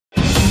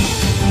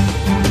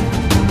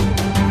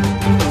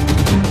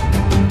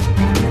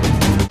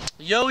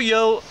Yo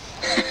yo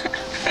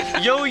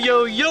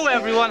yo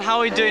everyone, how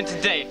are we doing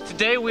today?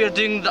 Today we are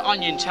doing the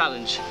onion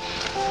challenge.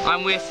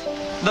 I'm with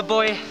the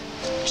boy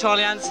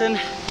Charlie Anderson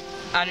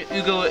and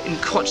Ugo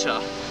Nkocha.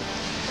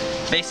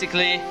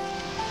 Basically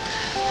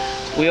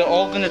we are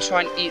all gonna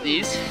try and eat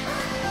these,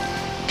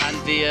 and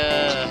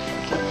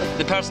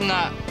the person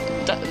that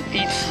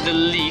eats the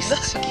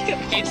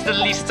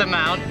least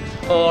amount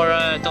or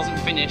doesn't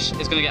finish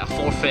is gonna get a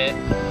forfeit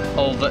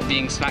of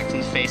being smacked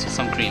in the face with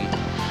some cream.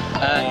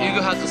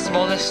 Ugo has the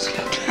smallest.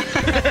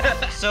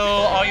 So,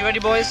 are you ready,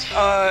 boys?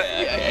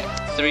 Yeah.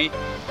 3,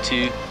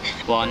 2,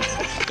 1,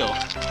 go.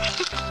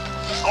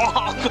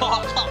 Oh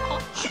god!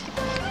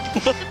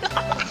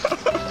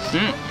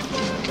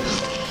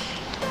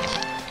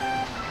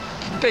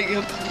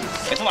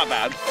 It's not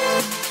bad.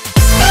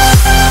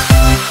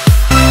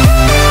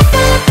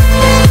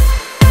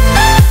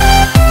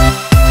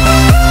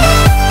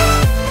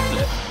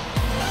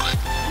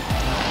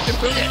 It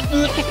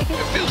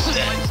feels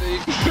spicy.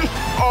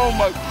 Oh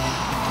my.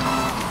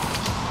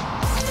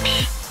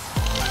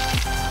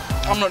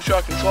 I'm not sure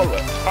I can swallow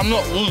it. I'm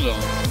not losing.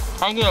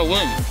 I'm gonna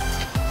win.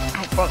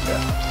 Oh, fuck it.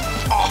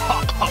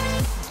 Oh.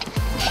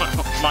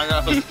 My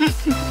nose.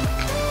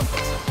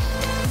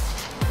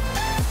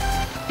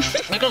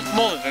 Look how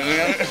small it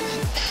is.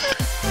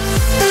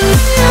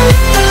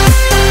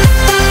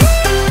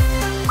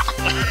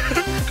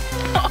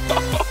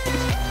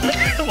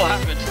 What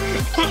happened?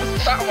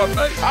 That on my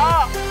face.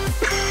 Ah!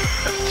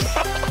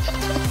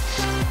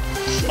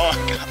 Oh, I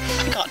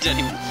can't do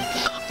anymore.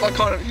 I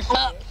can't even.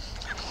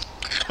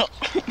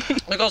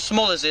 Look how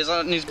small this is. I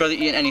don't need to barely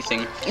eat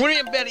anything. What are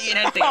you barely eating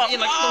anything? I'm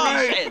eating like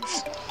 3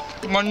 heads.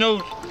 My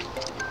nose.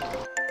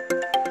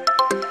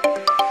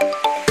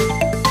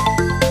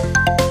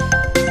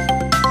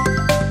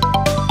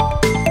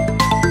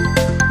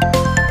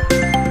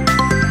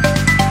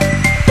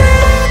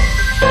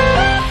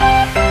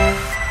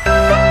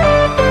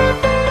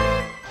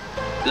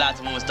 Lads,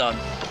 I'm almost done.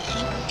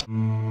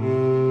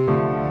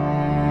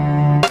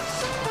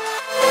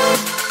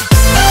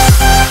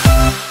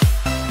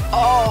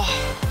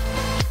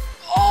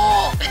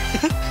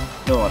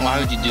 Why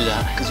would you do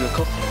that? Because you're a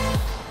cook.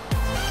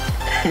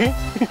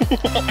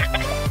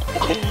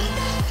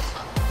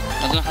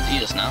 I don't know how to eat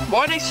this now. Why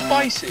are they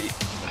spicy?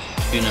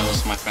 Who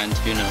knows, my friend,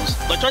 who knows?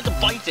 I tried to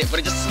bite it, but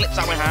it just slips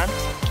out my hand.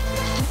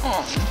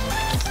 Oh.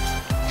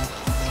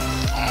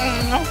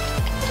 No.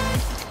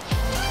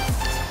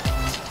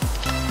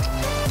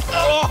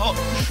 Oh!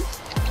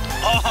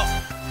 Oh!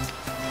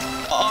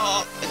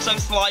 Oh! It's so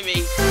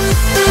slimy.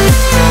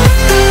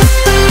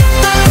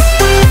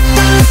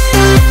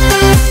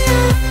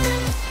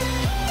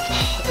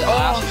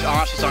 I'm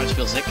actually starting to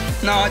feel sick.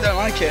 No, I don't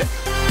like it.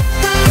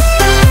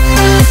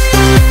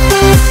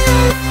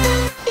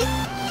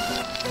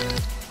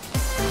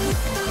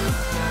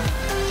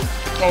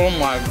 Oh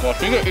my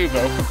gosh, look at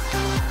Ugo.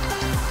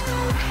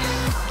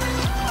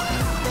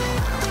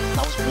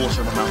 That was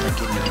water in my mouth, I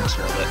couldn't even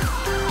swallow it.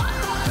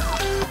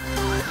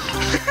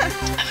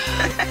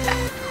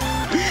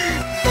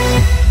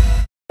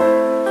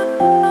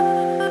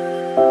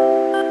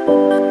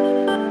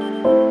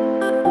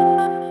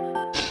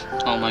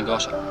 Oh my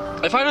gosh.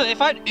 If I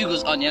had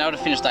Ugo's onion, I would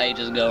have finished that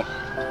ages ago.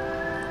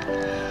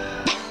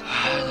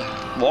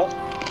 What?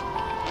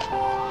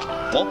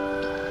 What?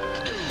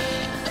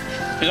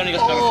 He's only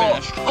just never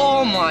finished.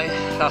 Oh my.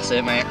 That's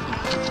it, mate.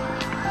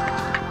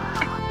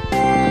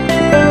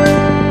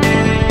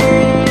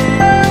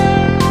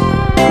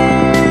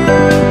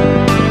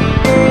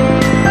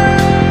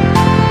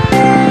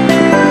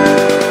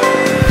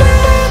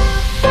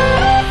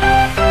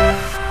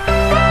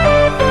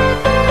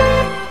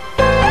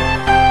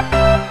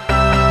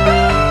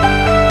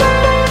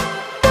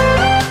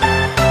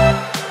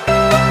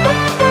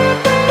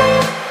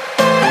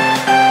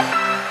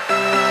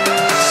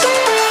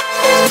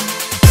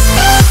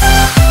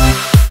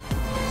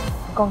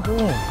 Gone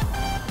green.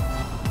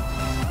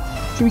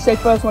 Should we say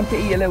first one to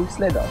eat a little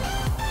slither,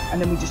 and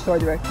then we just throw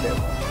the rest of it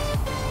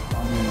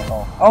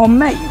away? Oh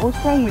mate, what's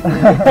wrong with you?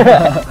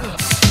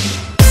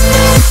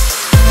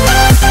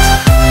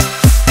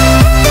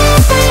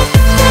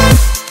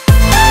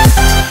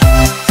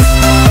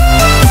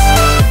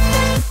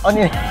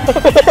 Onion.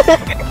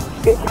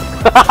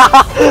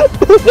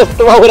 Just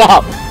throw it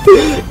up.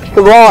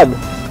 Come on.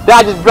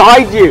 Dad, just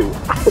behind you.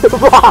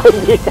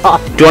 Behind you, Dad.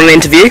 Do you want an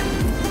interview?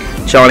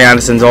 Charlie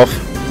Anderson's off.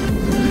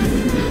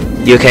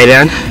 You okay,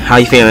 Dan? How are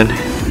you feeling?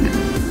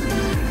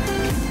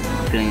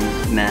 Feeling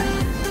meh.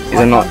 Is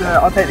it not?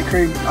 I'll take the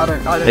cream. I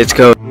don't. It's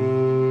cool.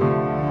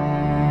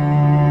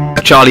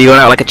 Charlie, you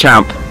went out like a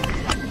champ.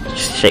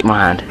 Just shake my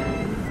hand.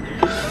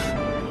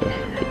 Yeah,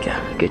 there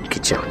you go.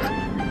 Good job.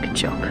 Good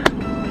job.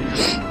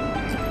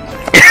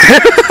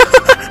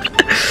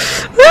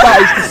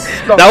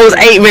 That was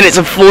 8 minutes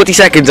and 40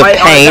 seconds of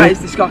pain. That is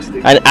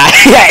disgusting. And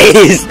yeah, it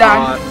is.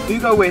 Dan,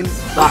 Ugo wins.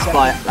 Last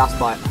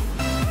bite.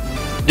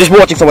 Just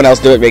watching someone else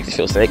do it makes me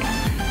feel sick.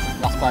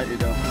 Last bite,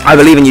 Ugo. I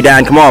believe in you,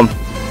 Dan. Come on.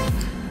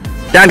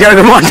 Dan,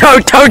 come on.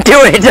 Don't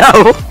do it.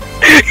 No.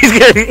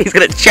 He's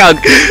gonna chug.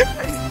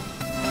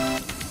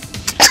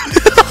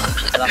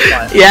 that's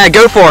fine. Yeah,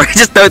 go for it.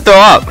 Just don't throw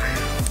up.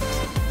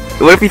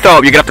 What if you throw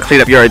up? You're gonna have to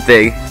clean up your own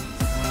thing.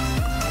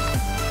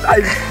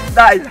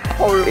 That is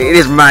horrible. It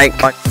is, Mike.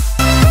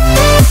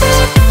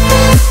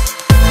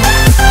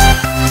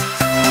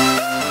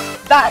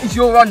 That is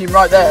your onion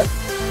right there.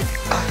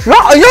 No,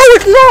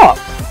 it's not.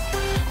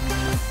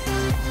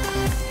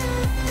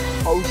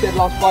 Oh, we said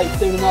last bite,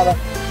 doing another.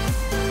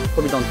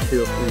 Probably done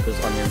 2 of Ugo's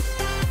onions.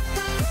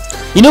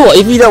 You know what?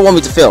 If you don't want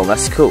me to film,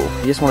 that's cool.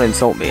 You just want to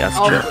insult me, that's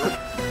true.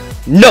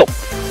 No!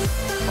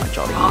 Fine,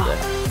 Charlie, you there.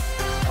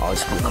 Oh,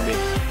 it's hungry.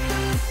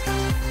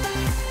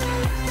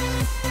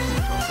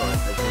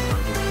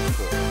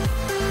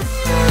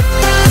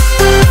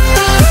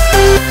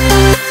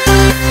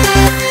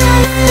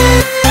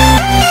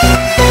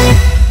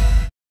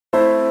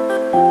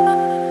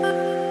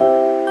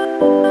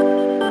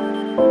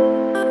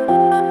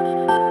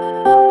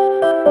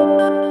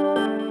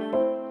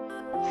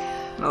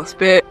 Last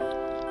bit.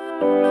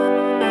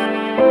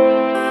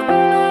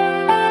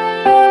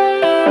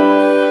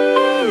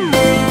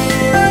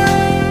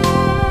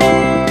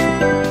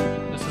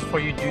 This is for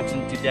you dudes in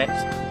Tibet.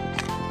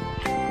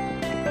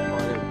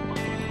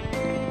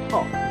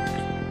 Oh.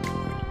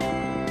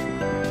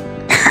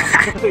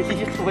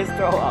 You just always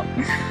throw up.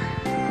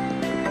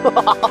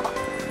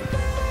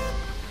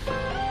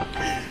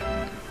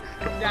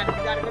 Daddy,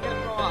 we're gonna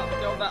throw up.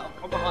 Throw that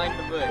from behind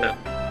the bush.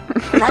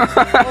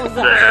 What was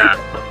that?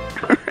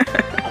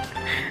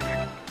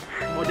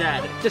 More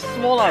Dad. Just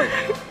swallow.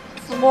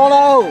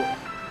 Swallow!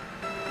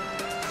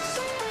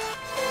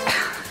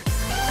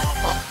 Oh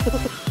my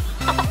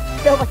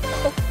God. Oh my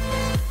God.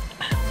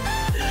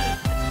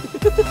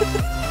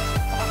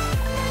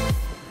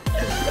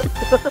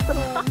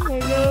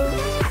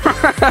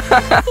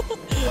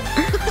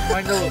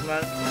 My nose,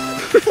 man.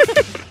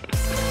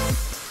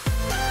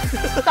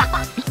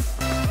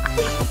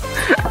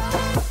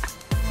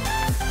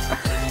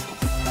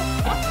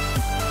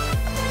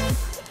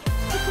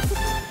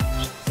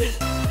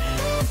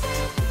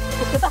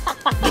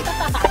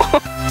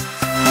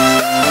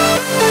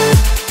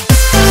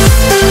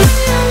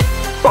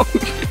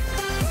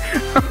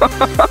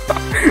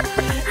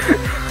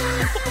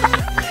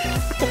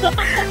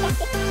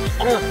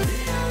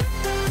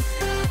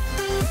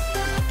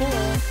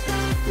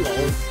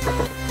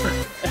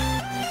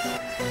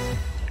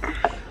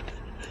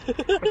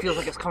 It feels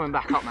like it's coming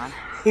back up, man.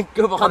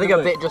 Go behind I think the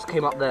a bit just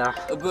came up there.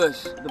 The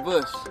bush, the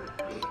bush.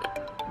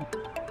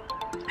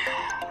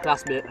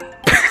 Last bit.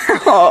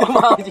 Oh.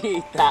 Why would you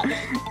eat that?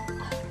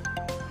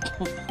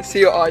 See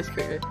your eyes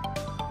quickly.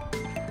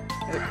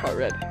 They look quite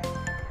red.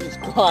 He's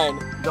crying.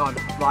 God,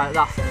 right,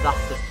 that's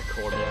just the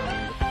cord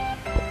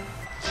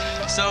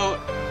there. So,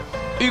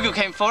 Ugo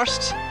came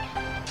first,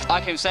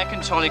 I came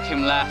second, Charlie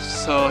came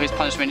last, so his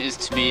punishment is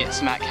to be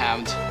smack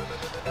hammed.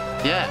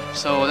 Yeah,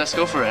 so let's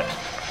go for it.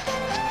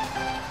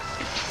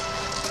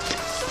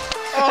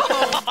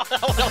 Oh,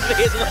 that went off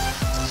his lip.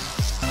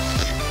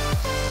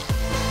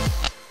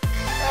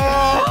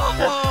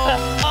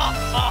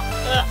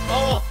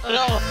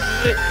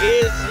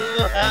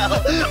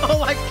 Oh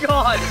my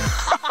God!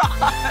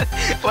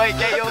 Wait,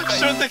 get your face.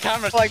 Show the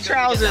camera. Like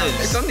trousers.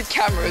 It's on the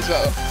camera as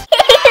well.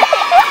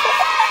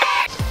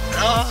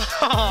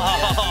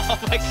 Oh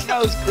my God. That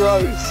was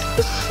gross.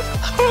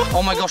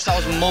 Oh my gosh, that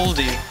was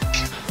mouldy.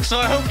 So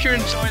I hope you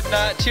enjoyed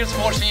that. Cheers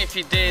for watching if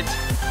you did.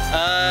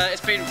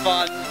 It's been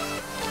fun.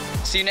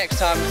 See you next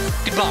time.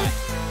 Goodbye.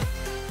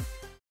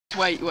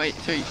 Wait,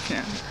 so you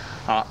can.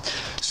 Alright.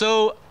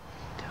 So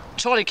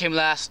Charlie came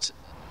last.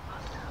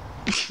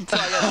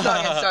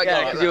 Start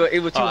again. Because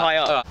you were too high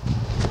up.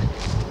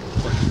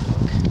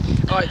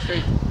 Alright,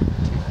 3.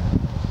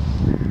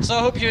 So I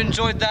hope you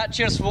enjoyed that.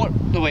 Cheers for what?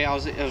 No wait, I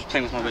was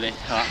playing with my Willy.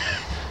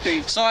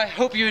 Alright. So I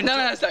hope you enjoyed.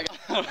 No, it's not.